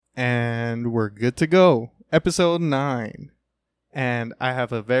And we're good to go. Episode 9. And I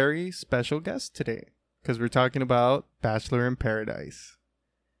have a very special guest today because we're talking about Bachelor in Paradise.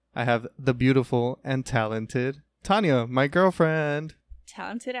 I have the beautiful and talented Tanya, my girlfriend.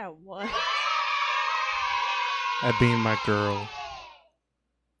 Talented at what? At being my girl.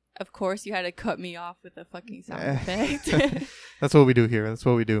 Of course, you had to cut me off with a fucking sound effect. That's what we do here. That's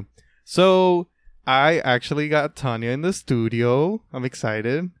what we do. So, I actually got Tanya in the studio. I'm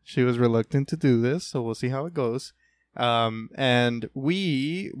excited. She was reluctant to do this, so we'll see how it goes. And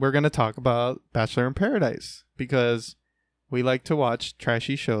we're going to talk about Bachelor in Paradise because we like to watch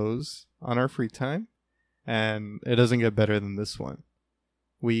trashy shows on our free time, and it doesn't get better than this one.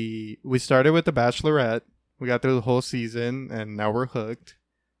 We started with The Bachelorette. We got through the whole season, and now we're hooked.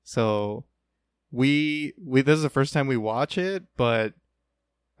 So we this is the first time we watch it, but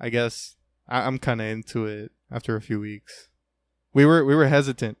I guess I'm kind of into it after a few weeks. We were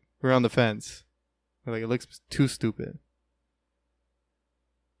hesitant. We were on the fence. We're like, it looks too stupid.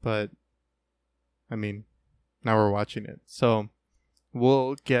 But I mean, now we're watching it. So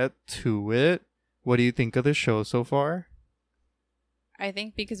we'll get to it. What do you think of the show so far? I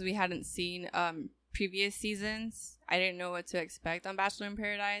think because we hadn't seen previous seasons, I didn't know what to expect on Bachelor in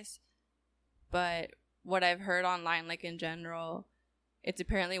Paradise. But what I've heard online, like in general, it's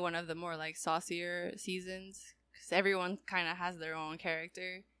apparently one of the more like saucier seasons because everyone kind of has their own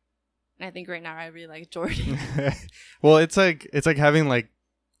character. And I think right now I really like Jordan. Well, it's like having like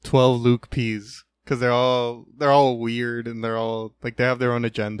 12 Luke P's because they're all weird and they're all like they have their own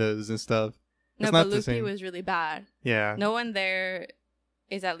agendas and stuff. No, it's but not Luke the P same. was really bad. Yeah. No one there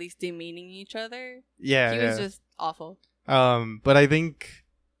is at least demeaning each other. Yeah, he was just awful. But I think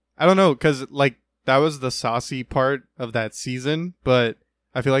I don't know because like that was the saucy part of that season, but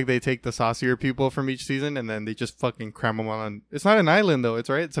I feel like they take the saucier people from each season and then they just fucking cram them on. It's not an island though. It's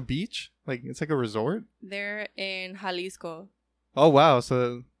right. It's a beach. Like it's like a resort. They're in Jalisco. Oh wow.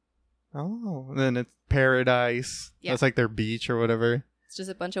 So, and then it's Paradise. Yeah. That's like their beach or whatever. It's just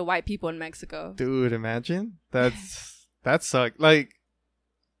a bunch of white people in Mexico. Dude, imagine that sucked. Like,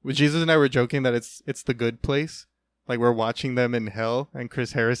 Jesus and I were joking that it's the good place. Like we're watching them in hell, and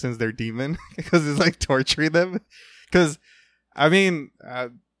Chris Harrison's their demon because it's like torturing them. Because, I mean,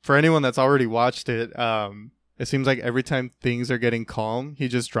 for anyone that's already watched it, it seems like every time things are getting calm, he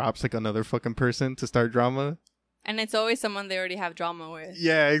just drops like another fucking person to start drama. And it's always someone they already have drama with.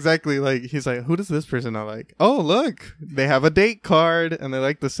 Yeah, exactly. Like, he's like, who does this person not like? Oh, look, they have a date card, and they're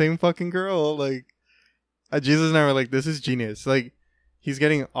like the same fucking girl. Like, Jesus and I were like, this is genius. Like, he's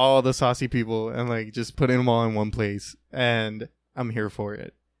getting all the saucy people and like just putting them all in one place, and I'm here for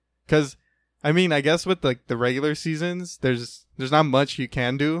it. Because, I mean, I guess with like the regular seasons, there's not much you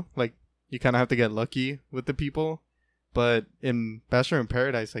can do. Like, you kind of have to get lucky with the people. But in Bachelor in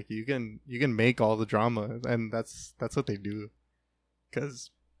Paradise, like you can make all the drama, and that's what they do. Because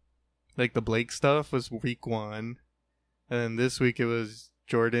like the Blake stuff was week 1, and then this week it was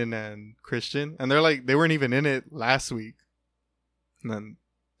Jordan and Christian, and they weren't even in it last week. And then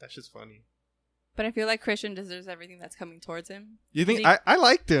that's just funny. But I feel like Christian deserves everything that's coming towards him. You think I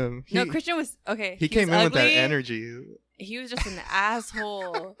liked him? No, Christian was okay. He came in ugly. with that energy. He was just an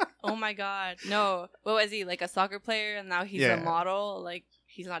asshole. Oh my god. No. What was he? Like a soccer player and now he's a model? Like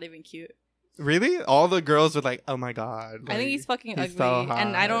he's not even cute. Really? All the girls were like, oh my god. Like, I think he's fucking ugly. So hot.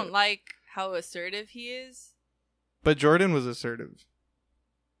 And I don't like how assertive he is. But Jordan was assertive.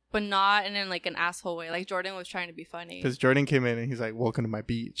 But not in like an asshole way. Like Jordan was trying to be funny. Because Jordan came in and he's like, welcome to my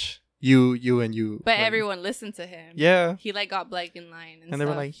beach. You and you. But like, everyone listened to him. Yeah. He like got Blake in line and they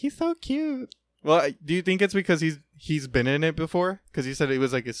were like, he's so cute. Well, do you think it's because he's been in it before? Because he said it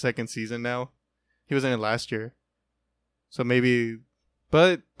was like his second season now. He was in it last year. So maybe...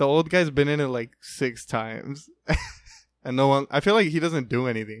 But the old guy's been in it like 6 times. And no one... I feel like he doesn't do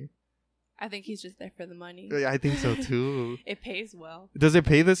anything. I think he's just there for the money. I think so too. It pays well. Does it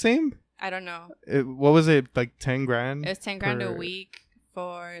pay the same? I don't know. What was it? Like 10 grand? It was 10 grand a week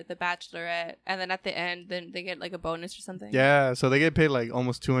for the Bachelorette. And then at the end, then they get like a bonus or something. Yeah. So they get paid like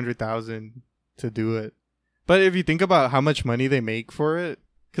almost $200,000 to do it. But if you think about how much money they make for it,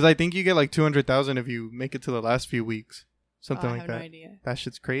 because I think you get like $200,000 if you make it to the last few weeks, something like that. I have no idea. That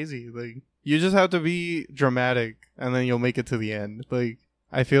shit's crazy. Like you just have to be dramatic, and then you'll make it to the end. Like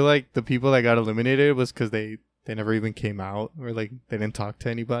I feel like the people that got eliminated was because they never even came out, or like they didn't talk to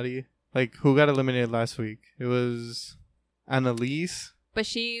anybody. Like who got eliminated last week? It was Annalise. But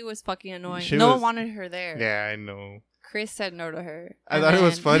she was fucking annoying. No one wanted her there. Yeah, I know. Chris said no to her. I thought it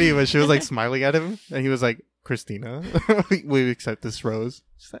was funny when she was like smiling at him, and he was like, Christina, we accept this rose.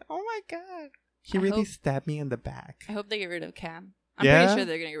 She's like, oh my god. He really stabbed me in the back. I hope they get rid of Cam. I'm pretty sure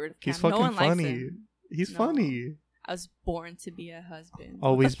they're gonna get rid of Cam. He's fucking no one funny. likes him. He's No. funny. I was born to be a husband.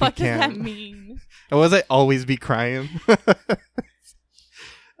 Always what the be fuck does Cam. that mean? Or was I always be crying?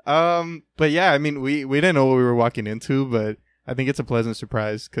 But yeah, I mean, we didn't know what we were walking into, but I think it's a pleasant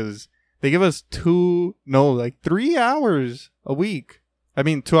surprise because they give us 3 hours a week. I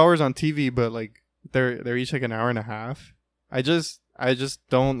mean, 2 hours on TV, but like they're each like an hour and a half. I just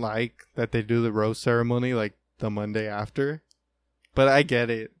don't like that they do the rose ceremony like the Monday after. But I get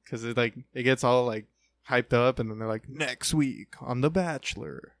it because it gets all like hyped up, and then they're like, next week on The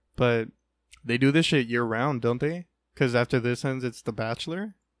Bachelor. But they do this shit year round, don't they? Because after this ends, it's The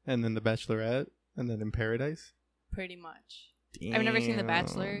Bachelor, and then The Bachelorette, and then In Paradise. Pretty much. Damn. I've never seen The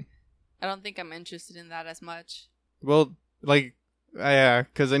Bachelor. I don't think I'm interested in that as much. Well, like, yeah,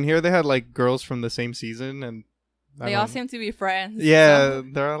 because in here they had like girls from the same season, and they all seem to be friends. Yeah, so.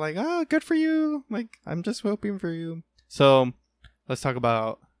 they're all like, oh, good for you. Like, I'm just hoping for you. So let's talk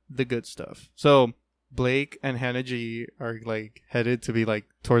about the good stuff. So Blake and Hannah G are like headed to be like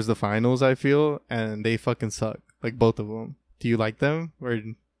towards the finals, I feel, and they fucking suck. Like both of them. Do you like them? Or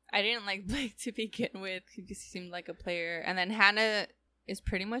I didn't like Blake to begin with. He just seemed like a player, and then Hannah is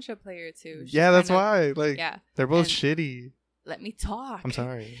pretty much a player too. She's that's why. Like, yeah, they're both and shitty. Let me talk. I'm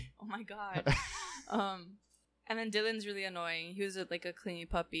sorry. Oh my god. And then Dylan's really annoying. He was like a clingy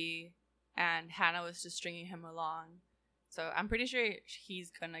puppy, and Hannah was just stringing him along. So I'm pretty sure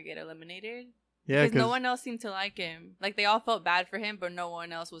he's gonna get eliminated. Yeah, because no one else seemed to like him. Like, they all felt bad for him, but no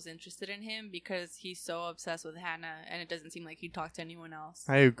one else was interested in him because he's so obsessed with Hannah, and it doesn't seem like he'd talk to anyone else.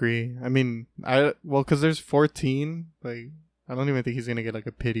 I agree. I mean, because there's 14. Like, I don't even think he's gonna get like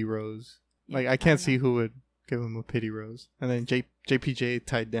a pity rose. Yeah, like, I can't see who would give him a pity rose. And then JPJ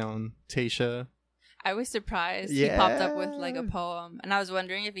tied down Tasha. I was surprised he popped up with like a poem, and I was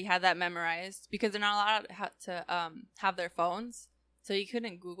wondering if he had that memorized because they're not allowed to have their phones, so you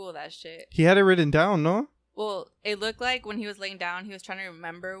couldn't Google that shit. He had it written down, no? Well, it looked like when he was laying down, he was trying to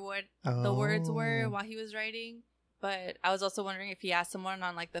remember what the words were while he was writing. But I was also wondering if he asked someone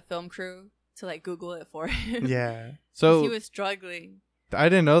on like the film crew to like Google it for him. Yeah, so he was struggling. I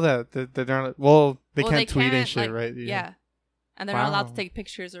didn't know that they're not. Well, they can't tweet and shit, like, right? Yeah. And they're not allowed to take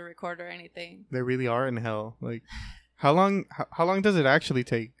pictures or record or anything. They really are in hell. Like, how long does it actually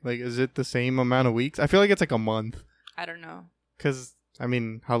take? Like, is it the same amount of weeks? I feel like it's like a month. I don't know. Because, I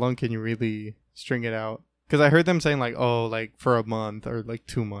mean, how long can you really string it out? Because I heard them saying, like, oh, like, for a month or, like,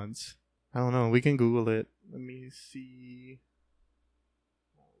 2 months. I don't know. We can Google it. Let me see.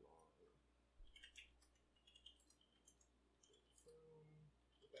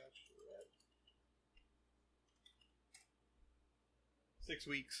 6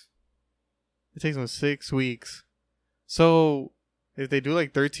 weeks. It takes them 6 weeks. So, if they do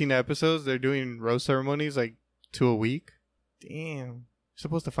like 13 episodes, they're doing rose ceremonies like 2 a week. Damn. You're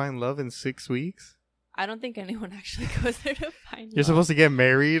supposed to find love in 6 weeks? I don't think anyone actually goes there to find love. You're supposed to get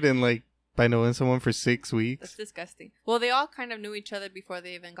married and like by knowing someone for 6 weeks? That's disgusting. Well, they all kind of knew each other before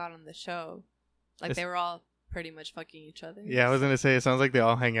they even got on the show. Like, they were all pretty much fucking each other. Yeah, I was going to say, it sounds like they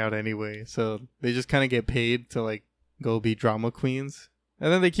all hang out anyway. So, they just kind of get paid to like go be drama queens.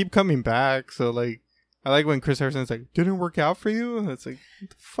 And then they keep coming back. So, like, I like when Chris Harrison's like, didn't work out for you? And it's like,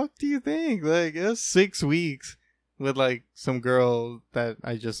 what the fuck do you think? Like, it was 6 weeks with, like, some girl that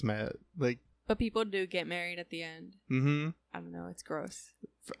I just met. Like, but people do get married at the end. Mm-hmm. I don't know. It's gross.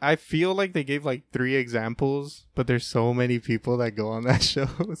 I feel like they gave, like, 3 examples, but there's so many people that go on that show.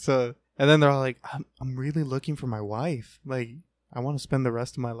 So, and then they're all like, I'm really looking for my wife. Like, I want to spend the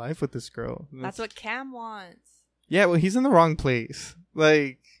rest of my life with this girl. That's what Cam wants. Yeah, well, he's in the wrong place.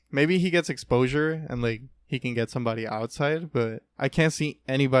 Like, maybe he gets exposure and, like, he can get somebody outside, but I can't see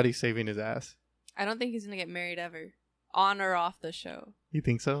anybody saving his ass. I don't think he's going to get married ever. On or off the show. You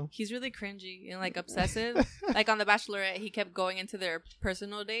think so? He's really cringy and, like, obsessive. Like, on The Bachelorette, he kept going into their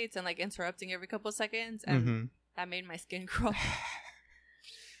personal dates and, like, interrupting every couple of seconds, and that made my skin crawl.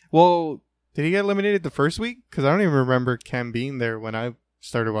 Well, did he get eliminated the first week? Because I don't even remember Cam being there when I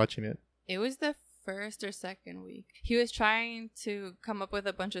started watching it. It was the first or second week. He was trying to come up with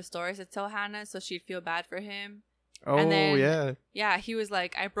a bunch of stories to tell Hannah so she'd feel bad for him. Oh, and then, yeah. Yeah, he was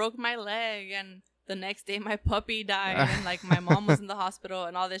like, I broke my leg, and the next day my puppy died, and like my mom was in the hospital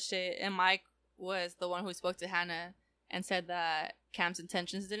and all this shit. And Mike was the one who spoke to Hannah and said that Cam's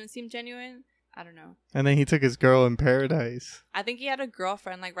intentions didn't seem genuine. I don't know. And then he took his girl in Paradise. I think he had a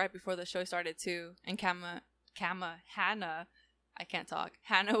girlfriend like right before the show started too. And Hannah, I can't talk.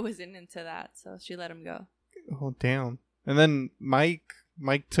 Hannah wasn't into that, so she let him go. Oh, damn. And then Mike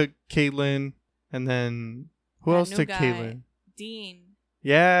took Caitlyn, and then who else took Caitlyn? Dean.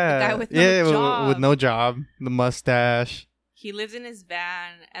 Yeah. The guy with no job. With no job. The mustache. he lives in his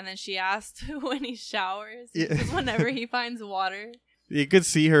van, and then she asked when he showers. Yeah. Just whenever he finds water. You could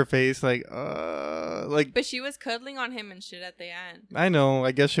see her face, like. But she was cuddling on him and shit at the end. I know.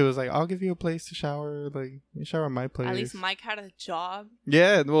 I guess she was like, "I'll give you a place to shower. Like, you shower at my place." At least Mike had a job.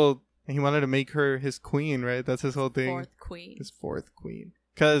 Yeah. Well, he wanted to make her his queen, right? That's his whole thing. Fourth queen. His fourth queen.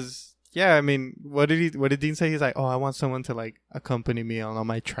 Cause yeah, I mean, what did Dean say? He's like, "Oh, I want someone to like accompany me on all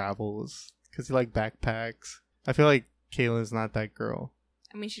my travels." Cause he like backpacks. I feel like Kaylin's not that girl.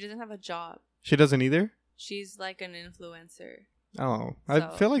 I mean, she doesn't have a job. She doesn't either. She's like an influencer. Oh, So,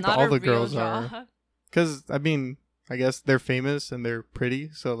 I feel like not all a the real girls job. are. Cause I mean, I guess they're famous and they're pretty,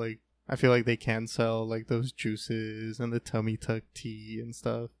 so like I feel like they can sell like those juices and the tummy tuck tea and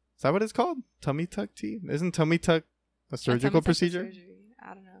stuff. Is that what it's called? Tummy tuck tea? Isn't tummy tuck a surgical Tummy tuck is procedure? surgery.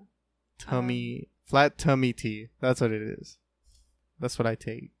 I don't know. Flat tummy tea. That's what it is. That's what I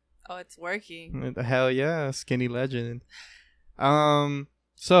take. Oh, it's working. Hell yeah, skinny legend.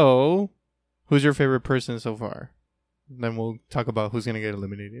 So who's your favorite person so far? Then we'll talk about who's gonna get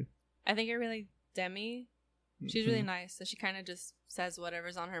eliminated. I think I really Demi. She's really Mhm. nice. So she kind of just says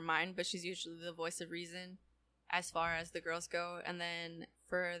whatever's on her mind, but she's usually the voice of reason as far as the girls go. And then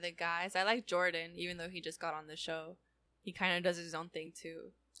for the guys, I like Jordan, even though he just got on the show. He kind of does his own thing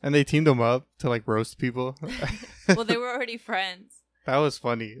too. And they teamed them up to like roast people. Well, they were already friends. That was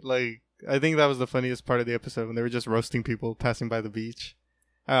funny. Like, I think that was the funniest part of the episode when they were just roasting people passing by the beach.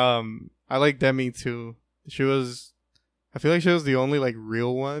 I like Demi too. I feel like she was the only like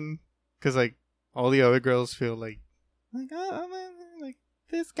real one, because like all the other girls feel like oh, I'm like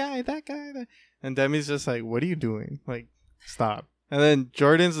this guy, that guy, that. And Demi's just like, what are you doing? Like, stop. And then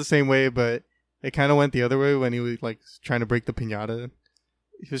Jordan's the same way, but it kind of went the other way when he was like trying to break the piñata.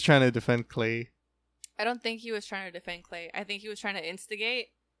 He was trying to defend Clay. I don't think he was trying to defend Clay. I think he was trying to instigate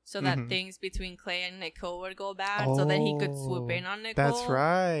so that things between Clay and Nicole would go bad, so that he could swoop in on Nicole. That's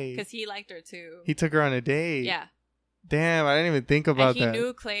right. Because he liked her too. He took her on a date. Yeah. Damn, I didn't even think about and that. He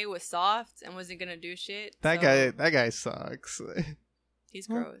knew Clay was soft and wasn't gonna do shit. That guy sucks. He's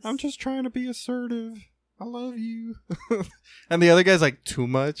gross. I'm just trying to be assertive. I love you. And the other guy's like, too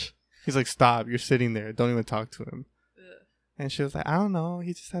much. He's like, stop. You're sitting there. Don't even talk to him. Ugh. And she was like, I don't know.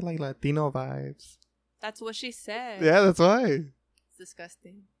 He just had like Latino vibes. That's what she said. Yeah, that's why. It's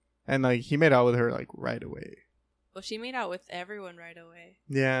disgusting. And like he made out with her like right away. Well, she made out with everyone right away.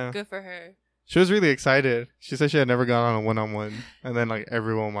 Yeah. Good for her. She was really excited. She said she had never gone on a one-on-one. And then like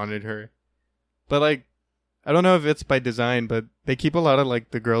everyone wanted her. But like, I don't know if it's by design, but they keep a lot of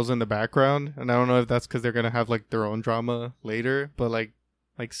like the girls in the background. And I don't know if that's because they're going to have like their own drama later. But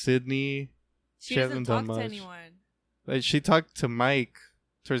like Sydney, she doesn't talk to anyone. Like she talked to Mike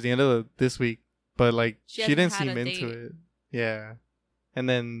towards the end of this week. But like she didn't seem into it. Yeah. And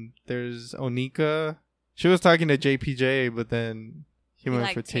then there's Onika. She was talking to JPJ, but then he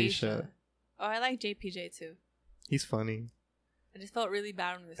went for Tasha. Oh, I like JPJ too. He's funny. I just felt really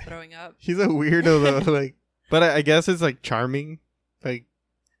bad when he was throwing up. He's a weirdo though, like, but I guess it's like charming. Like,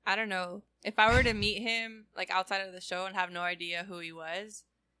 I don't know. If I were to meet him like outside of the show and have no idea who he was,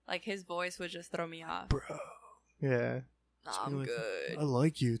 like his voice would just throw me off. Bro. Yeah. Nah, I'm like, good. I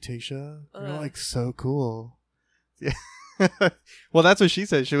like you, Tasha. You're like so cool. Yeah. Well, that's what she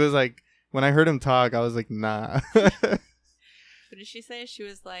said. She was like, when I heard him talk, I was like, nah. What did she say? She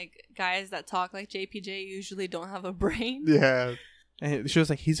was like, guys that talk like JPJ usually don't have a brain. Yeah. And she was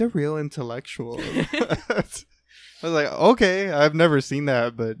like, he's a real intellectual. I was like, okay, I've never seen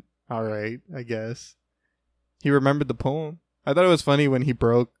that, but all right, I guess. He remembered the poem. I thought it was funny when he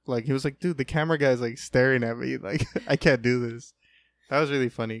broke. Like, he was like, dude, the camera guy's like staring at me. Like, I can't do this. That was really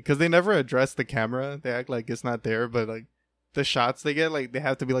funny. Because they never address the camera. They act like it's not there, but like the shots they get, like they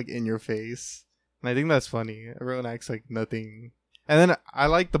have to be like in your face. And I think that's funny. Everyone acts like nothing. And then I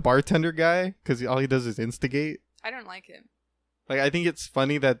like the bartender guy because all he does is instigate. I don't like him. Like, I think it's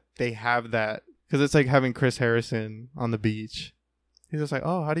funny that they have that because it's like having Chris Harrison on the beach. He's just like,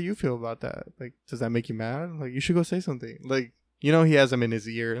 oh, how do you feel about that? Like, does that make you mad? Like, you should go say something. Like, you know, he has them in his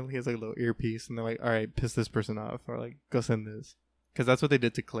ear. He has like a little earpiece and they're like, all right, piss this person off or like, go send this. Because that's what they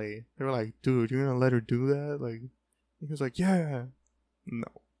did to Clay. They were like, dude, you're going to let her do that? Like, he was like, yeah. No.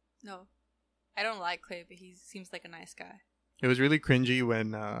 I don't like Clay, but he seems like a nice guy. It was really cringy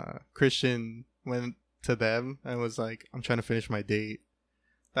when Christian went to them and was like, I'm trying to finish my date.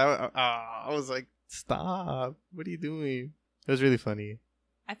 I was like, stop. What are you doing? It was really funny.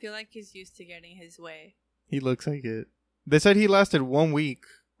 I feel like he's used to getting his way. He looks like it. They said he lasted 1 week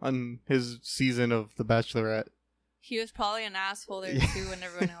on his season of The Bachelorette. He was probably an asshole there too when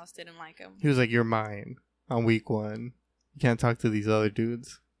everyone else didn't like him. He was like, you're mine on week 1. You can't talk to these other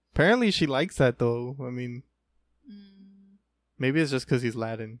dudes. Apparently she likes that though. I mean, Maybe it's just because he's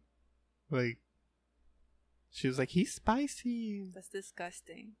Latin. Like, she was like, he's spicy. That's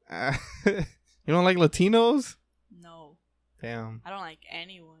disgusting. You don't like Latinos? No. Damn. I don't like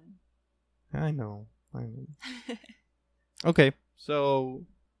anyone. I know. Okay. So,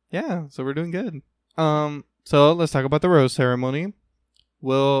 yeah. So we're doing good. So let's talk about the rose ceremony.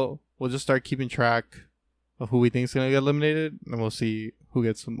 We'll just start keeping track of who we think is going to get eliminated, and we'll see who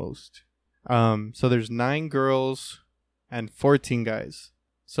gets the most. So there's 9 girls and 14 guys.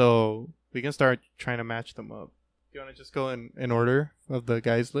 So we can start trying to match them up. Do you want to just go in order of the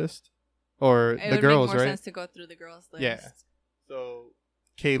guys list? Or the girls, make more right? sense to go through the girls list. Yeah. So,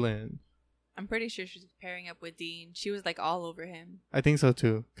 Kaylin. I'm pretty sure she's pairing up with Dean. She was like all over him. I think so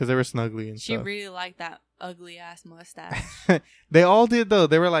too, because they were snuggly and She stuff. really liked that ugly ass mustache. They all did though.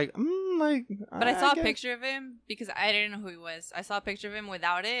 They were like, But I saw a picture of him because I didn't know who he was. I saw a picture of him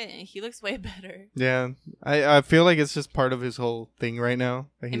without it, and he looks way better. Yeah, I feel like it's just part of his whole thing right now.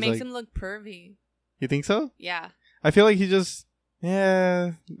 It makes him look pervy. You think so? Yeah. I feel like he just,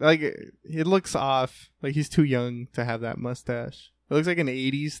 like it looks off. Like he's too young to have that mustache. It looks like an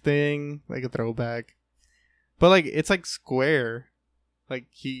 80s thing, like a throwback. But like it's like square. Like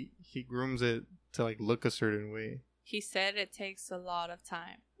he grooms it to like look a certain way. He said it takes a lot of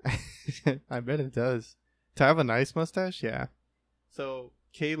time. I bet it does. To have a nice mustache, yeah. So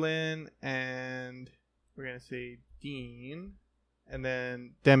Kaylin and we're gonna say Dean, and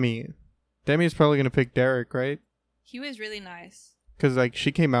then Demi. Demi's probably gonna pick Derek, right? He was really nice. Because like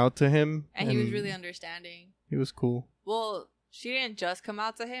she came out to him, and he was really understanding. He was cool. Well, she didn't just come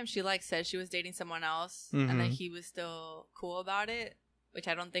out to him. She like said she was dating someone else, and then he was still cool about it, which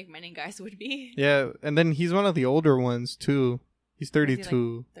I don't think many guys would be. Yeah, and then he's one of the older ones too. He's 32. Is he,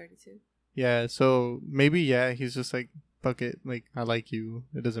 like, 32. Yeah, so maybe he's just like, fuck it, like I like you.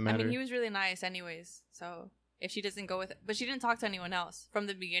 It doesn't matter. I mean, he was really nice anyways. So if she doesn't go with, but she didn't talk to anyone else from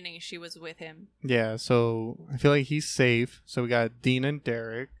the beginning. She was with him. Yeah, so I feel like he's safe. So we got Dean and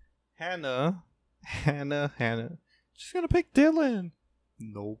Derek. Hannah. She's gonna pick Dylan.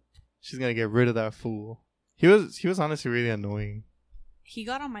 Nope. She's gonna get rid of that fool. He was honestly really annoying. He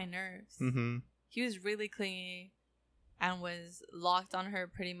got on my nerves. Mm-hmm. He was really clingy and was locked on her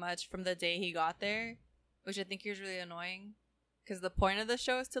pretty much from the day he got there, which I think is really annoying. Because the point of the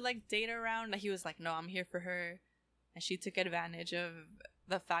show is to like date her around. Like, he was like, no, I'm here for her. And she took advantage of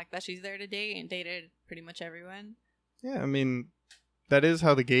the fact that she's there to date and dated pretty much everyone. Yeah, I mean, that is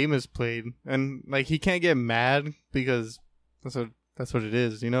how the game is played, and like he can't get mad because that's what it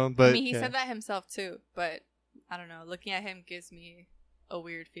is, you know. But I mean, he said that himself too. But I don't know. Looking at him gives me a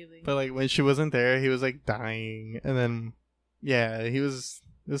weird feeling. But like when she wasn't there, he was like dying, and then it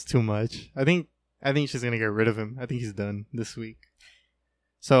was too much. I think she's gonna get rid of him. I think he's done this week.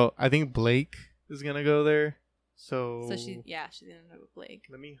 So I think Blake is gonna go there. So she's gonna go with Blake.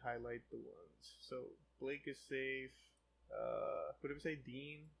 Let me highlight the ones. So Blake is safe. What did we say?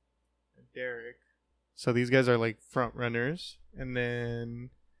 Dean and Derek. So these guys are like front runners, and then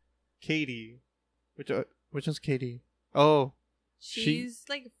Katie. Which one's Katie? Oh, she's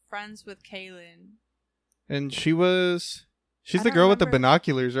like friends with Kaylin. And she's the girl with the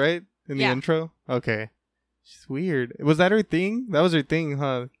binoculars, right? In the intro. Okay. She's weird. Was that her thing? That was her thing,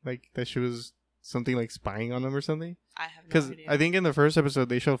 huh? Like that she was something like spying on him or something. I have no idea. Because I think in the first episode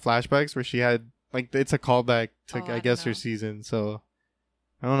they show flashbacks where she had like it's a callback to I guess her season. So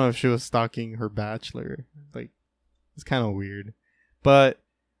I don't know if she was stalking her bachelor. Like it's kind of weird, but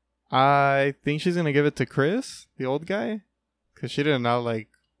I think she's gonna give it to Chris, the old guy, because she did not like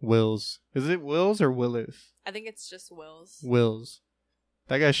Wills. Is it Wills or Willis? I think it's just Wills. Wills.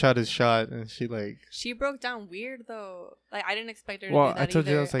 That guy shot his shot, and she broke down weird though. Like I didn't expect her to do that I told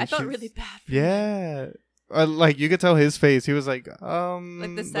either. You, I was like, I felt really bad for her. Like you could tell his face. He was like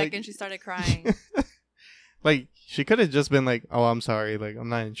the second she started crying. Like she could have just been like, "Oh, I'm sorry. Like I'm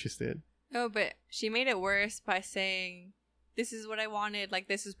not interested." No, but she made it worse by saying, "This is what I wanted. Like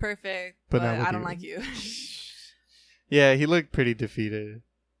this is perfect, but I don't like you." Yeah, he looked pretty defeated,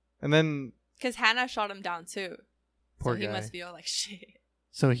 and then because Hannah shot him down too. Poor guy. He must feel like shit.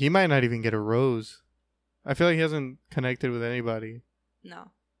 So he might not even get a rose. I feel like he hasn't connected with anybody.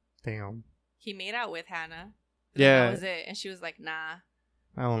 No. Damn. He made out with Hannah. Yeah. That was it. And she was like, nah.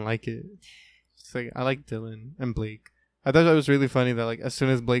 I don't like it. It's like, I like Dylan and Blake. I thought it was really funny that like as soon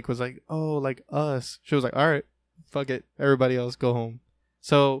as Blake was like, oh, like us, she was like, all right, fuck it. Everybody else go home.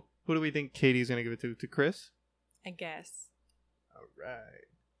 So who do we think Katie's going to give it to? To Chris? I guess. All right.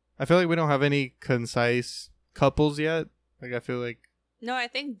 I feel like we don't have any concise couples yet. Like I feel like. No, I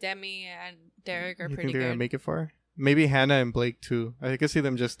think Demi and Derek are pretty pretty good. They're good. Gonna make it far? Maybe Hannah and Blake too. I could see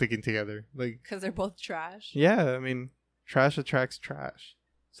them just sticking together, like because they're both trash. Yeah, I mean, Trash attracts trash.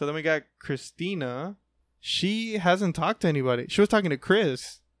 So then we got Christina. She hasn't talked to anybody. She was talking to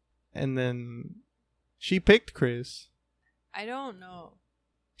Chris, and then she picked Chris. I don't know.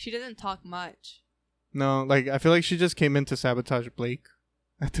 She doesn't talk much. No, like, I feel like she just came in to sabotage Blake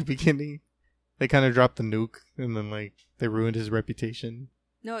at the beginning. They kind of dropped the nuke, and then, like, they ruined his reputation.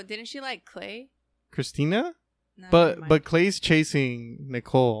 No, didn't she like Clay? Christina? No, But Clay's chasing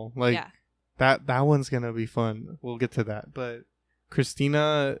Nicole. Like, yeah. that one's gonna be fun. We'll get to that. But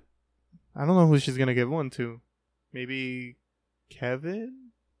Christina, I don't know who she's gonna give one to. Maybe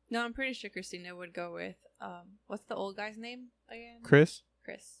Kevin? No, I'm pretty sure Christina would go with, what's the old guy's name again? Chris?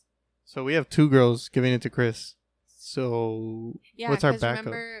 Chris. So we have two girls giving it to Chris. So Yeah, what's our backup?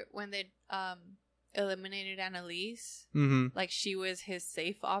 remember when they eliminated Annalise? Mm-hmm. Like, she was his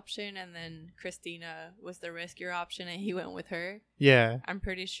safe option, and then Christina was the riskier option, and he went with her. Yeah. I'm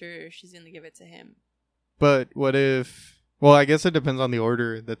pretty sure she's going to give it to him. But what if... Well, I guess it depends on the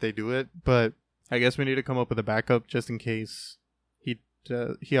order that they do it. But I guess we need to come up with a backup just in case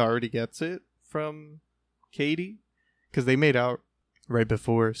he already gets it from Katie. Because they made out right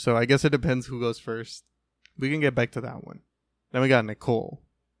before. So I guess it depends who goes first. We can get back to that one. Then we got Nicole.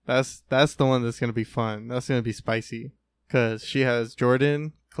 That's the one that's going to be fun. That's going to be spicy. Because she has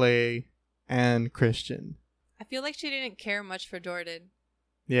Jordan, Clay, and Christian. I feel like she didn't care much for Jordan.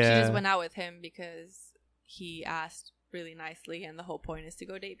 Yeah. She just went out with him because he asked really nicely, and the whole point is to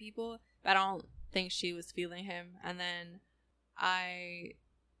go date people. But I don't think she was feeling him. And then I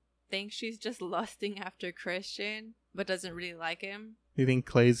think she's just lusting after Christian, but doesn't really like him. You think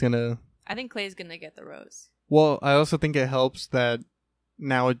Clay's going to... I think Clay's going to get the rose. Well, I also think it helps that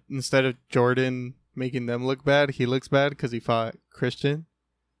now instead of Jordan making them look bad, he looks bad because he fought Christian.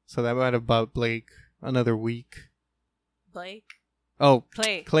 So that might have bought Blake another week. Blake? Oh,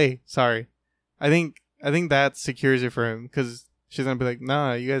 Clay. Clay. Sorry. I think that secures it for him because she's gonna be like,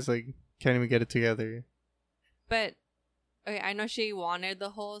 nah, you guys like can't even get it together. But okay, I know she wanted the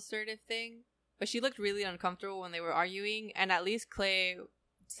whole assertive thing, but she looked really uncomfortable when they were arguing, and at least Clay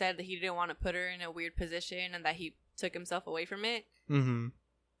said that he didn't want to put her in a weird position and that he took himself away from it. Mm-hmm.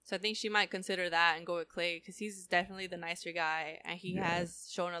 So I think she might consider that and go with Clay because he's definitely the nicer guy, and he has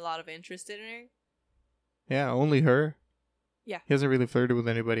shown a lot of interest in her. Yeah, only her. Yeah. He hasn't really flirted with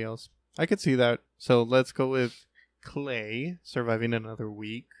anybody else. I could see that. So let's go with Clay surviving another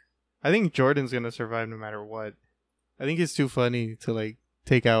week. I think Jordan's going to survive no matter what. I think he's too funny to like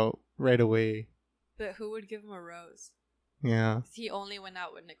take out right away. But who would give him a rose? Yeah. 'Cause he only went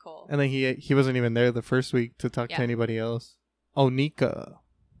out with Nicole. And then he wasn't even there the first week to talk to anybody else. Onika.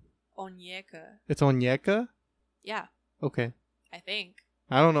 Onyeka. It's Onyeka? Yeah. Okay. I think.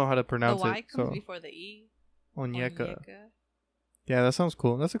 I don't know how to pronounce the Y it. comes before the E. Onyeka. Yeah, that sounds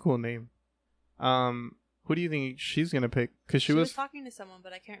cool. That's a cool name. Who do you think she's gonna pick? Because she was talking to someone,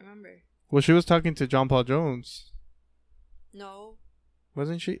 but I can't remember. Well, she was talking to John Paul Jones. No.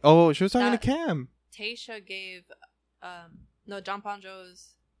 Wasn't she? Oh, she was talking to Cam. Tasha gave, no, John Paul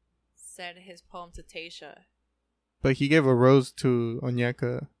Jones said his poem to Tasha. But he gave a rose to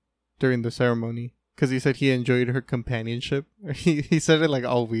Onyeka during the ceremony because he said he enjoyed her companionship. He said it like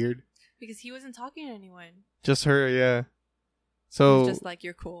all weird. Because he wasn't talking to anyone. Just her, yeah. So he was just like,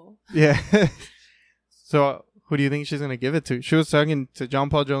 you're cool. Yeah. So who do you think she's gonna give it to? She was talking to John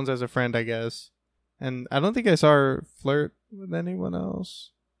Paul Jones as a friend, I guess. And I don't think I saw her flirt with anyone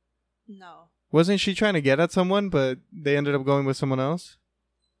else. No. Wasn't she trying to get at someone, but they ended up going with someone else?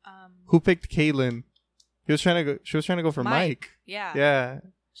 Who picked Caitlyn? She was trying to go for Mike. Yeah. Yeah.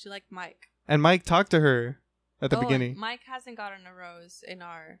 She liked Mike. And Mike talked to her at the beginning. Mike hasn't gotten a rose in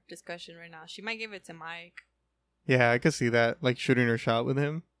our discussion right now. She might give it to Mike. Yeah, I could see that. Like shooting her shot with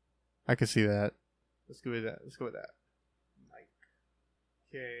him. I could see that. Let's go with that. Mike.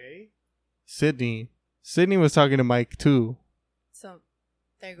 Okay. Sydney was talking to Mike too. So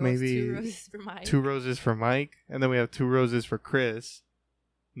there goes Maybe 2 roses for Mike. 2 roses for Mike. And then we have 2 roses for Chris.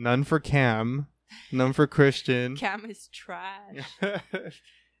 None for Cam. None for Christian. Cam is trash.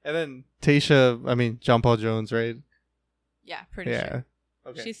 And then John Paul Jones, right? Yeah, pretty sure.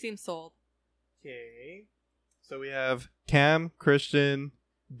 Okay. She seems sold. Okay. So we have Cam, Christian,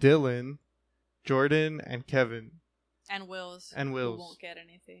 Dylan, Jordan, and Kevin. And Wills. And Wills. Who won't get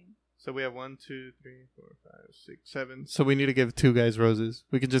anything. So we have 1, 2, 3, 4, 5, 6, 7. So we need to give 2 guys roses.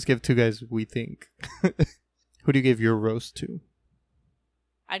 We can just give 2 guys we think. Who do you give your rose to?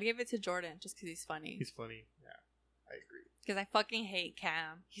 I'd give it to Jordan just because he's funny. He's funny. Yeah, I agree. Because I fucking hate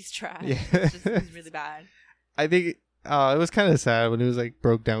Cam. He's trash. Yeah. He's really bad. I think it was kind of sad when he was like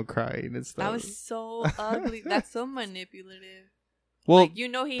broke down crying and stuff. That was so ugly. That's so manipulative. Well, like,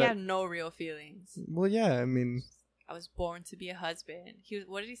 he had no real feelings. Well, yeah. I mean, I was born to be a husband.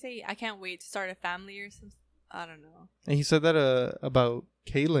 What did he say? I can't wait to start a family or something. I don't know. And he said that about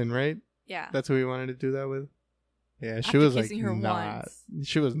Caitlyn, right? Yeah. That's who he wanted to do that with. Yeah, she After was like kissing her not. once.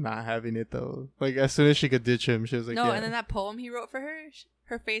 She was not having it though. Like as soon as she could ditch him, she was like, no. yeah. And then that poem he wrote for her,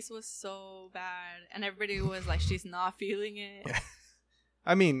 her face was so bad, and everybody was like, she's not feeling it.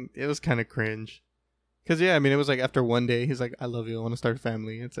 I mean, it was kind of cringe. Cause yeah, I mean, it was like after one day, he's like, "I love you. I want to start a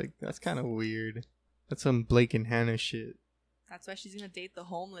family." It's like that's kind of weird. That's some Blake and Hannah shit. That's why she's gonna date the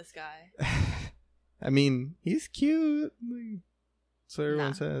homeless guy. I mean, he's cute. That's what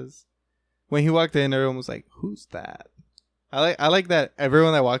everyone says. When he walked in, everyone was like, "Who's that?" I like that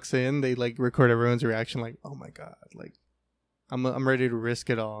everyone that walks in, they like record everyone's reaction, like, "Oh my god!" Like, I'm ready to risk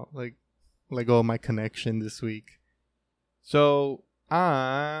it all. Like, let go of my connection this week. So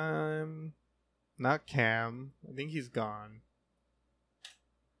I'm not Cam. I think he's gone.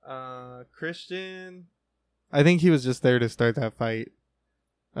 Christian. I think he was just there to start that fight.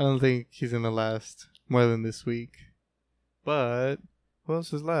 I don't think he's gonna last more than this week. But who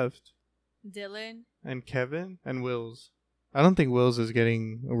else is left? Dylan. And Kevin and Wills. I don't think Wills is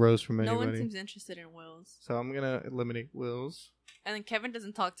getting a rose from anybody. No one seems interested in Wills. So I'm gonna eliminate Wills. And then Kevin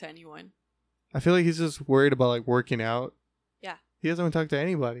doesn't talk to anyone. I feel like he's just worried about like working out. Yeah. He doesn't want to talk to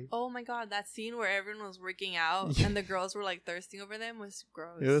anybody. Oh my god, that scene where everyone was working out and the girls were like thirsting over them was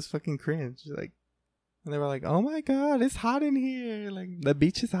gross. It was fucking cringe. Like, and they were like, "Oh my god, it's hot in here. Like the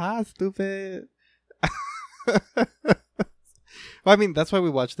beach is hot, stupid." Well, I mean, that's why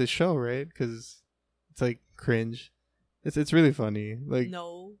we watch this show, right? Because it's like cringe. It's really funny. Like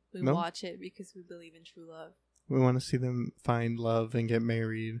no, we no? watch it because we believe in true love. We want to see them find love and get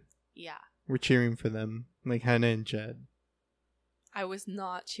married. Yeah. We're cheering for them, like Hannah and Jed. I was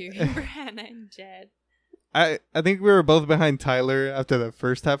not cheering for Hannah and Jed. I think we were both behind Tyler after the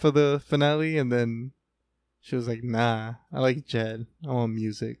first half of the finale, and then she was like, "Nah, I like Jed. I want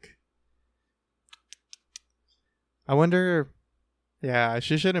music." I wonder. Yeah,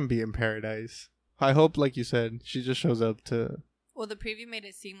 she shouldn't be in paradise. I hope, like you said, she just shows up to... Well, the preview made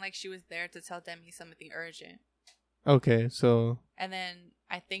it seem like she was there to tell Demi something urgent. Okay, so... And then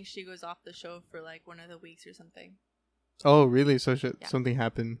I think she goes off the show for like one of the weeks or something. Oh, really? So something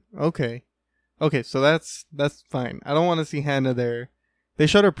happened. Okay. Okay, so that's fine. I don't want to see Hannah there. They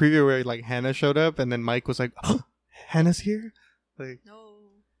showed a preview where like Hannah showed up and then Mike was like, "Oh, Hannah's here?" Like, no.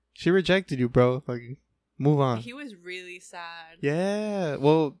 She rejected you, bro. Like... Move on. He was really sad. Yeah.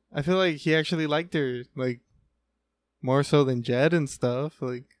 Well, I feel like he actually liked her, like, more so than Jed and stuff.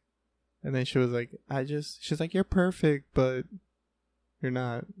 Like, and then she was like, she's like, "You're perfect, but you're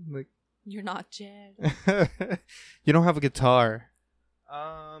not." Like, you're not Jed. You don't have a guitar.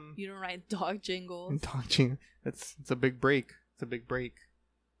 You don't write dog jingles. Dog jingle. It's a big break. It's a big break.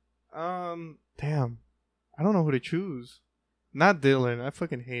 Damn. I don't know who to choose. Not Dylan. I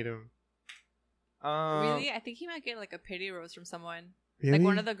fucking hate him. Really? I think he might get like a pity rose from someone. Really? Like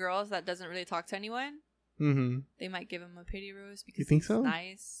one of the girls that doesn't really talk to anyone. Mm-hmm. They might give him a pity rose because you think he's so?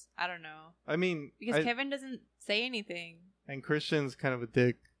 nice. I don't know. I mean, because Kevin doesn't say anything. And Christian's kind of a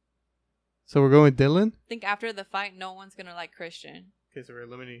dick. So we're going with Dylan? I think after the fight, no one's gonna like Christian. Okay, so we're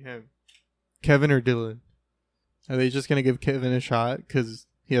eliminating him. Kevin or Dylan? Are they just gonna give Kevin a shot because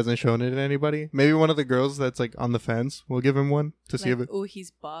he hasn't shown it to anybody? Maybe one of the girls that's like on the fence will give him one to see if it... Oh,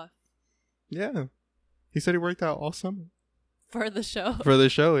 he's buff. Yeah. He said he worked out all summer. For the show. For the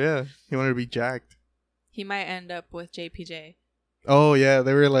show, yeah. He wanted to be jacked. He might end up with JPJ. Oh, yeah.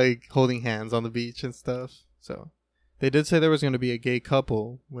 They were like holding hands on the beach and stuff. So they did say there was going to be a gay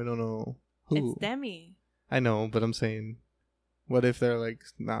couple. We don't know who. It's Demi. I know, but I'm saying, what if they're like,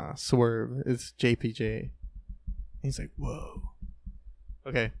 "Nah, swerve. It's JPJ." And he's like, "Whoa."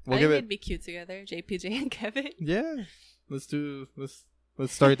 Okay. I think they'd be cute together. JPJ and Kevin. Yeah. Let's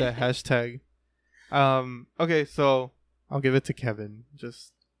start that hashtag. Okay, so I'll give it to Kevin.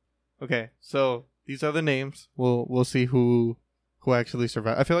 Okay, so these are the names. We'll see who actually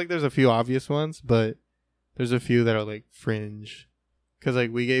survive. I feel like there's a few obvious ones, but there's a few that are like fringe. Cause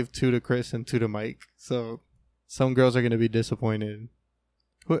like we gave 2 to Chris and 2 to Mike, so some girls are gonna be disappointed.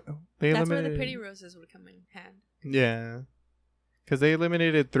 That's where the pretty roses would come in hand. Yeah, cause they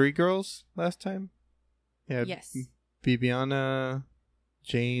eliminated 3 girls last time. Yeah. Yes. Bibiana,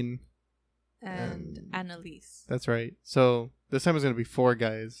 Jane, and Annalise. That's right. So this time it's going to be 4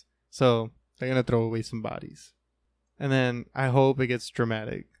 guys. So they're going to throw away some bodies. And then I hope it gets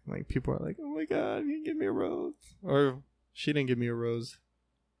dramatic. Like people are like, "Oh my God, he didn't give me a rose." Or she didn't give me a rose.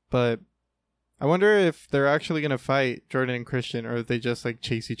 But I wonder if they're actually going to fight Jordan and Christian or if they just like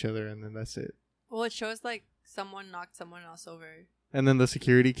chase each other and then that's it. Well, it shows like someone knocked someone else over. And then the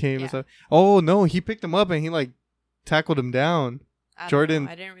security came Yeah. and stuff. Oh no, he picked him up and he like tackled him down. I don't Jordan-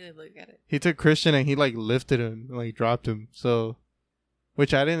 know. I didn't really look at it. He took Christian and he like lifted him and like dropped him. So,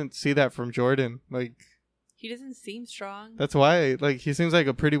 which I didn't see that from Jordan. Like, He doesn't seem strong. that's why. Like, he seems like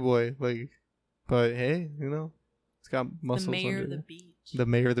a pretty boy. Like, but hey, you know, he's got muscles. The mayor under of the there. beach. The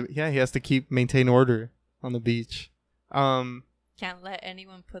mayor of the he has to maintain order on the beach. Can't let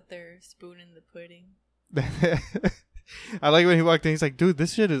anyone put their spoon in the pudding. I like when he walked in. He's like, "Dude,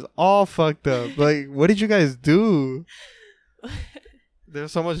 this shit is all fucked up. Like, what did you guys do?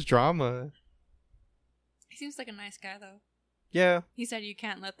 There's so much drama." He seems like a nice guy, though. Yeah. He said you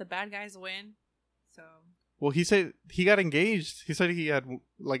can't let the bad guys win. So. Well, he said he got engaged. He said he had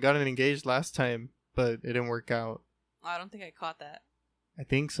like gotten engaged last time, but it didn't work out. I don't think I caught that. I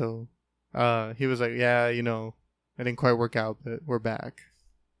think so. He was like, "Yeah, you know, it didn't quite work out, but we're back.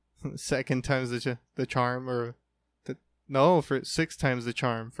 Second time's the charm, or for 6 times the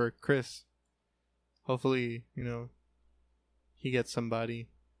charm for Chris. Hopefully, you know, he gets somebody."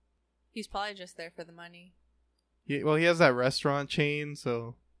 He's probably just there for the money. He has that restaurant chain,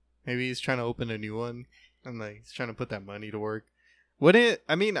 so maybe he's trying to open a new one, and like he's trying to put that money to work.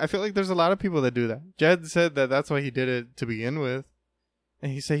 I feel like there's a lot of people that do that. Jed said that that's why he did it to begin with,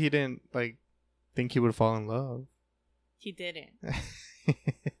 and he said he didn't like think he would fall in love. He didn't.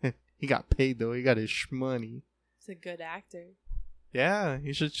 He got paid though. He got his money. He's a good actor. Yeah,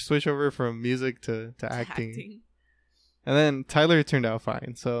 he should switch over from music to acting. And then Tyler turned out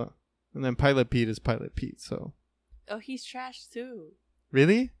fine. So, and then Pilot Pete is Pilot Pete. So. Oh, he's trash too.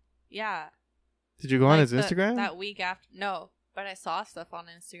 Really? Yeah. Did you go on his Instagram? That week after, no, but I saw stuff on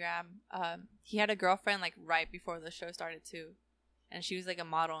Instagram. He had a girlfriend like right before the show started too, and she was like a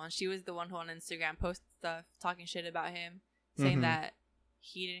model, and she was the one who on Instagram posted stuff talking shit about him, saying that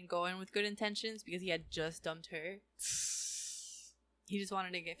he didn't go in with good intentions because he had just dumped her. He just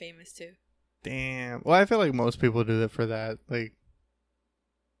wanted to get famous too. Damn. Well, I feel like most people do that for that. Like,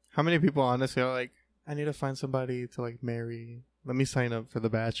 how many people honestly are like, I need to find somebody to like marry. Let me sign up for The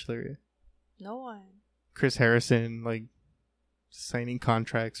Bachelor. No one. Chris Harrison, like, signing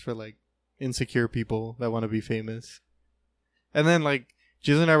contracts for like insecure people that want to be famous. And then like,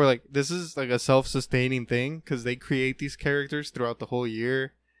 Jesus and I were like, this is like a self-sustaining thing because they create these characters throughout the whole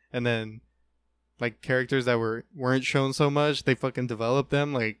year. And then like characters that weren't shown so much, they fucking develop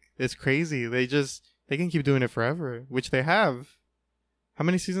them. Like, it's crazy. They can keep doing it forever, which they have. How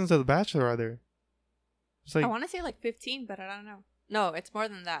many seasons of The Bachelor are there? It's like, I want to say like 15, but I don't know. No, it's more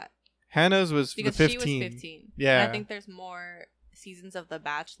than that. Hannah's was Because 15. she was 15. Yeah. And I think there's more seasons of The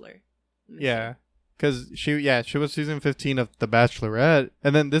Bachelor. Yeah. Because she was season 15 of The Bachelorette.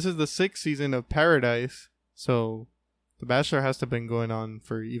 And then this is the 6th season of Paradise. So The Bachelor has to have been going on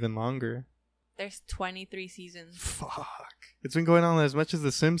for even longer. There's 23 seasons. Fuck. It's been going on as much as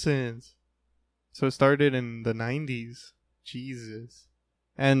The Simpsons. So it started in the 90s. Jesus.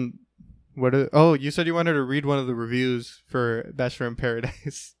 And you said you wanted to read one of the reviews for Bachelor in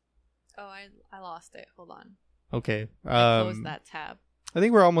Paradise. Oh, I lost it. Hold on. Okay. I closed that tab. I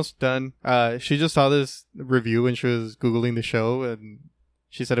think we're almost done. She just saw this review when she was Googling the show, and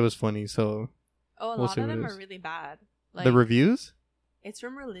she said it was funny, so... Oh, a lot of them are really bad. Like, the reviews? It's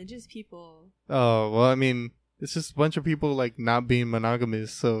from religious people. Oh, well, I mean, it's just a bunch of people, like, not being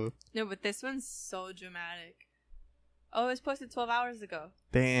monogamous, so... No, but this one's so dramatic. Oh, it was posted 12 hours ago.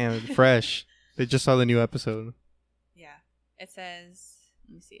 Damn, fresh. They just saw the new episode. Yeah. It says...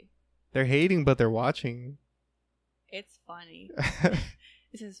 Let me see. They're hating, but they're watching. It's funny.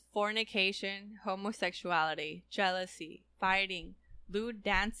 It says fornication, homosexuality, jealousy, fighting, lewd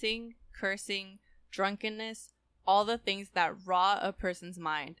dancing, cursing, drunkenness, all the things that raw a person's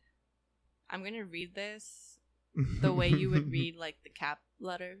mind. I'm going to read this the way you would read like the cap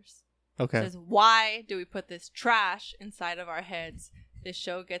letters. Okay. It says, why do we put this trash inside of our heads? This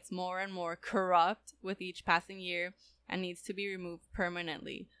show gets more and more corrupt with each passing year and needs to be removed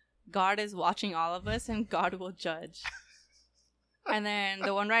permanently. God is watching all of us and God will judge. And then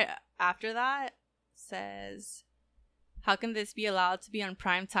the one right after that says, how can this be allowed to be on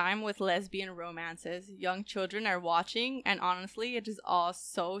prime time with lesbian romances? Young children are watching, and honestly, it is all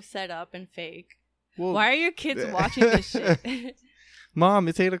so set up and fake. Well, why are your kids watching this shit? Mom,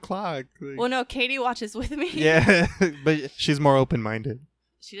 it's 8 o'clock. Like, well, no, Katie watches with me. Yeah, but she's more open-minded.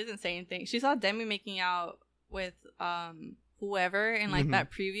 She doesn't say anything. She saw Demi making out with whoever in like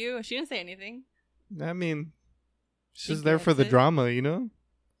that preview. She didn't say anything. I mean, she's there for the drama, you know?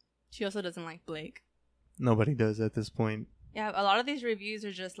 She also doesn't like Blake. Nobody does at this point. Yeah, a lot of these reviews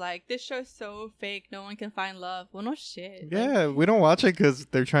are just like, this show's so fake, no one can find love. Well, no shit. Yeah, like, we don't watch it because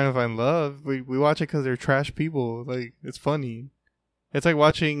they're trying to find love. We watch it because they're trash people. Like, it's funny. It's like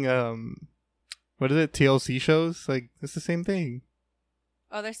watching, what is it? TLC shows? Like, it's the same thing.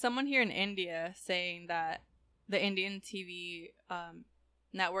 Oh, there's someone here in India saying that the Indian TV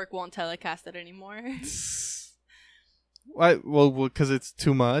network won't telecast it anymore. Why? Well, because it's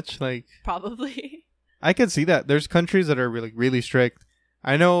too much. Like, probably. I can see that. There's countries that are really, really strict.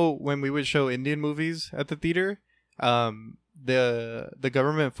 I know when we would show Indian movies at the theater, the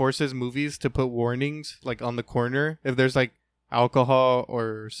government forces movies to put warnings like on the corner if there's like alcohol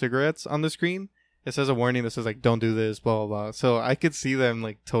or cigarettes on the screen. It says a warning that says like don't do this, blah blah blah. So I could see them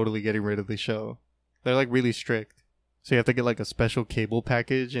like totally getting rid of the show. They're like really strict. So you have to get like a special cable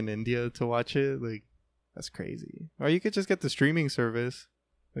package in India to watch it. Like that's crazy. Or you could just get the streaming service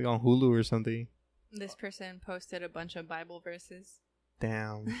like on Hulu or something. This person posted a bunch of Bible verses.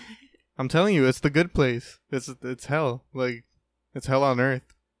 Damn. I'm telling you, it's the good place. It's hell. Like, it's hell on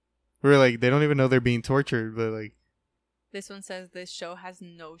earth. We're like, they don't even know they're being tortured, but like... This one says this show has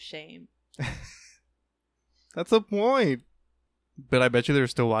no shame. That's the point. But I bet you they're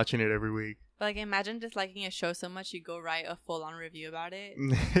still watching it every week. But like, imagine disliking a show so much you go write a full-on review about it.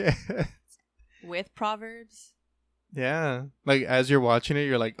 With proverbs. Yeah. Like, as you're watching it,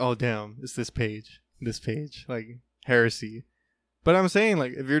 you're like, oh, damn, it's this page. Like, heresy. But I'm saying,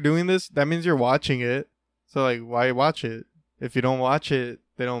 like, if you're doing this, that means you're watching it. So, like, why watch it? If you don't watch it,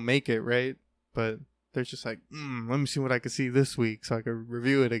 they don't make it, right? But they're just like, let me see what I can see this week so I can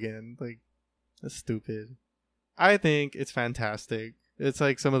review it again. Like, that's stupid. I think it's fantastic. It's,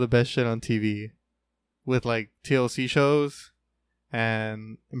 like, some of the best shit on TV. With, like, TLC shows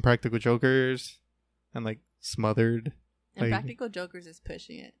and Impractical Jokers and, like, Smothered. Impractical Jokers is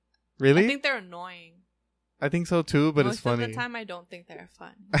pushing it. Really? I think they're annoying. I think so too, but it's funny. Most of the time, I don't think they're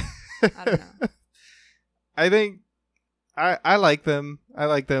fun. I don't know. I think I like them.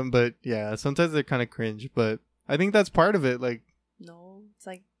 But yeah, sometimes they're kind of cringe. But I think that's part of it. Like, no, it's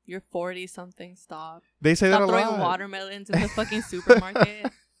like you're 40 something. Stop. They say Stop that a lot. throwing watermelons in the fucking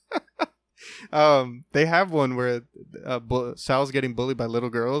supermarket. They have one where Sal's getting bullied by little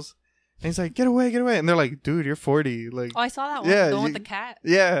girls, and he's like, "Get away!" And they're like, "Dude, you're 40." Like, oh, I saw that one. Yeah, the one with the cat.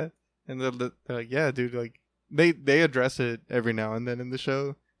 Yeah, and they're like, "Yeah, dude." Like. They address it every now and then in the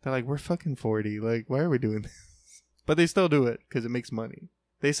show. They're like, we're fucking 40. Like, why are we doing this? But they still do it because it makes money.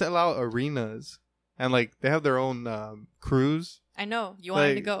 They sell out arenas. And, like, they have their own cruise. I know. You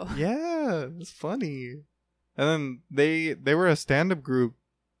wanted to go. Yeah. It's funny. And then they were a stand-up group.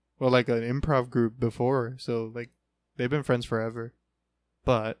 Or, like, an improv group before. So, like, they've been friends forever.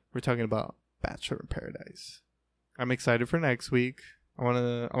 But we're talking about Bachelor in Paradise. I'm excited for next week. I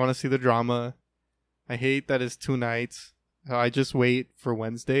wanna see the drama. I hate that it's 2 nights. I just wait for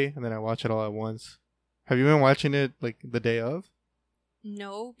Wednesday and then I watch it all at once. Have you been watching it like the day of?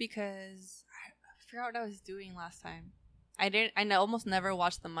 No, because I forgot what I was doing last time. I almost never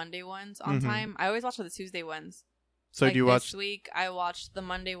watched the Monday ones on time. I always watch the Tuesday ones. So like do you watch? This week I watched the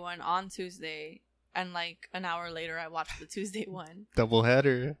Monday one on Tuesday, and like an hour later I watched the Tuesday one. Double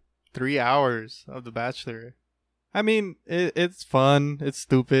header. 3 hours of The Bachelor. I mean, it's fun. It's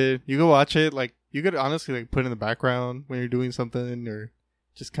stupid. You go watch it like. You could honestly like put it in the background when you're doing something or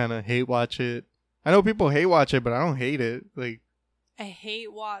just kind of hate watch it. I know people hate watch it, but I don't hate it. Like, I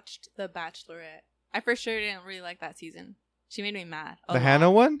hate watched The Bachelorette. I for sure didn't really like that season. She made me mad. The Hannah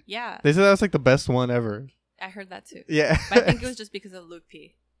one? Yeah. They said that was like the best one ever. I heard that too. Yeah. But I think it was just because of Luke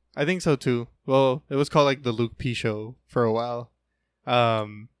P. I think so too. Well, it was called like the Luke P show for a while.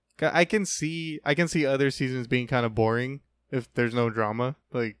 I can see other seasons being kind of boring if there's no drama.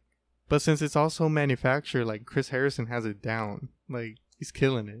 Like, but since it's also manufactured, like Chris Harrison has it down. Like he's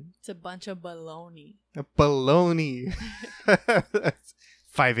killing it. It's a bunch of baloney. A baloney.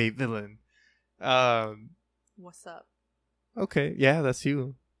 5'8" villain. What's up? Okay, yeah, that's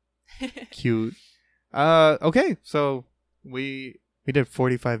you. Cute. Okay, so we did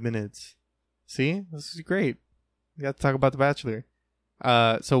 45 minutes. See, this is great. We got to talk about The Bachelor.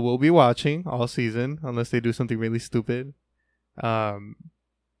 So we'll be watching all season unless they do something really stupid.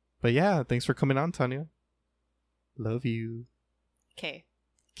 But yeah, thanks for coming on, Tanya. Love you. K.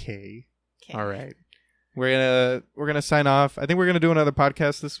 All right. We're gonna sign off. I think we're gonna do another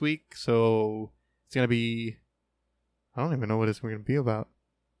podcast this week, so it's gonna be. I don't even know what we're gonna be about.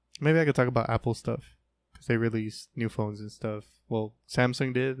 Maybe I could talk about Apple stuff because they released new phones and stuff. Well,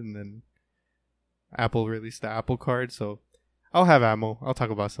 Samsung did, and then Apple released the Apple Card, so I'll have ammo. I'll talk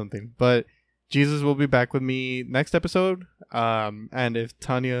about something, but. Jesus will be back with me next episode. And if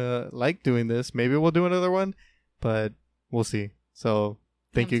Tanya liked doing this, maybe we'll do another one, but we'll see. So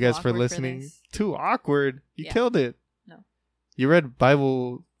thank you guys for listening. Too awkward. You killed it. No. You read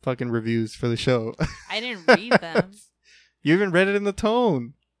Bible fucking reviews for the show. I didn't read them. You even read it in the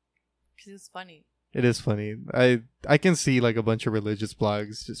tone. Because it was funny. It is funny. I can see like a bunch of religious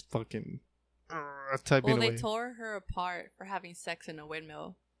blogs just fucking typing Well, away. they tore her apart for having sex in a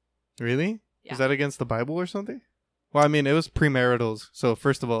windmill. Really? Yeah. Is that against the Bible or something? Well, I mean, it was premaritals. So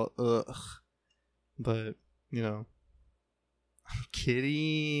first of all, ugh. But, you know, I'm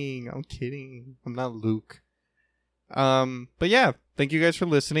kidding. I'm not Luke. But yeah, thank you guys for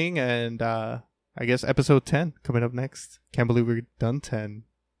listening, and I guess episode 10 coming up next. Can't believe we're done 10.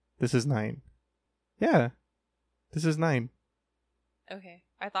 This is 9. Yeah. This is 9. Okay.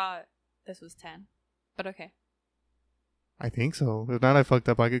 I thought this was 10. But okay. I think so. If not, I fucked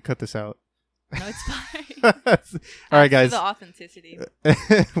up. I could cut this out. No, it's fine. All right, guys. The authenticity.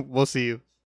 We'll see you.